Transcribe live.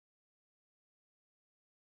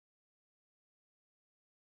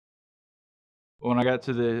When I got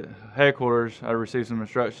to the headquarters, I received some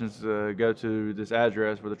instructions to go to this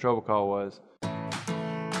address where the trouble call was.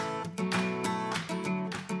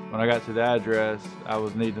 When I got to the address, I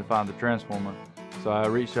was needing to find the transformer. So I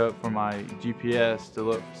reached up for my GPS to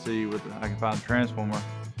look to see what I can find the transformer.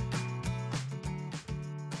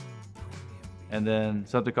 And then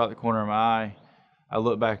something caught the corner of my eye. I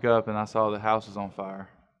looked back up and I saw the house was on fire.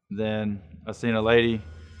 Then I seen a lady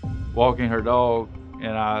walking her dog,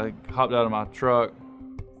 and I hopped out of my truck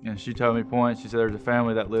and she told me points. She said there's a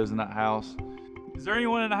family that lives in that house. Is there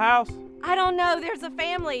anyone in the house? I don't know. There's a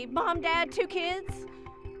family. Mom, dad, 2 kids.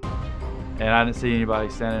 And I didn't see anybody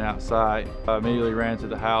standing outside. I immediately ran to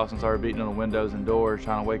the house and started beating on the windows and doors,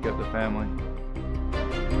 trying to wake up the family.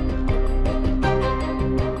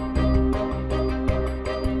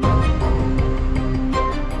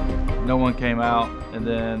 No one came out, and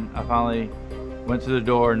then I finally went to the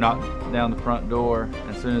door, knocked down the front door.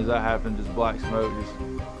 As soon as that happened, just black smoke just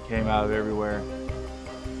came out of everywhere.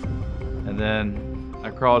 And then I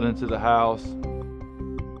crawled into the house,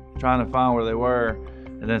 trying to find where they were.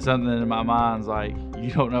 And then something in my mind's like, you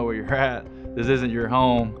don't know where you're at. This isn't your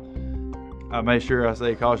home. I made sure I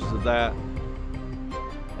stay cautious of that.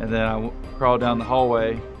 And then I crawled down the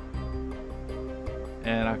hallway,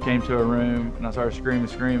 and I came to a room and I started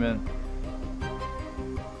screaming.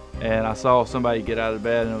 And I saw somebody get out of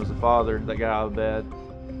bed, and it was the father that got out of bed.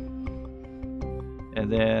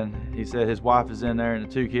 And then he said his wife is in there and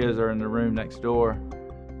the 2 kids are in the room next door.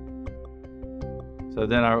 So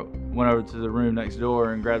then I went over to the room next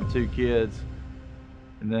door and grabbed the 2 kids.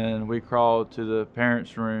 And then we crawled to the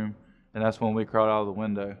parents' room, and that's when we crawled out of the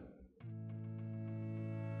window.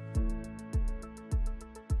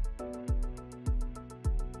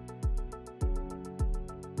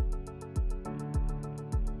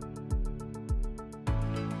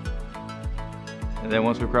 And then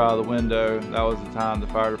once we crawled out of the window, that was the time the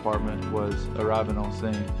fire department was arriving on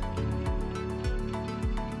scene.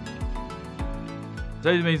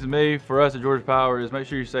 What it means to me, for us at Georgia Power, is make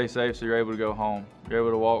sure you stay safe so you're able to go home. You're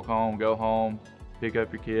able to walk home, go home, pick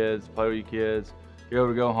up your kids, play with your kids. You're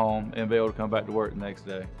able to go home and be able to come back to work the next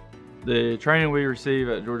day. The training we receive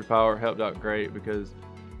at Georgia Power helped out great because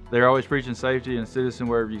they're always preaching safety and citizen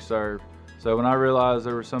wherever you serve. So when I realized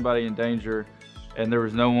there was somebody in danger and there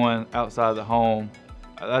was no one outside the home,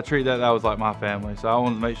 I treat that was like my family. So I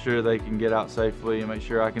wanted to make sure they can get out safely and make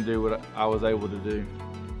sure I can do what I was able to do.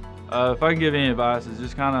 If I can give any advice, is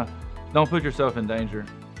just kind of don't put yourself in danger.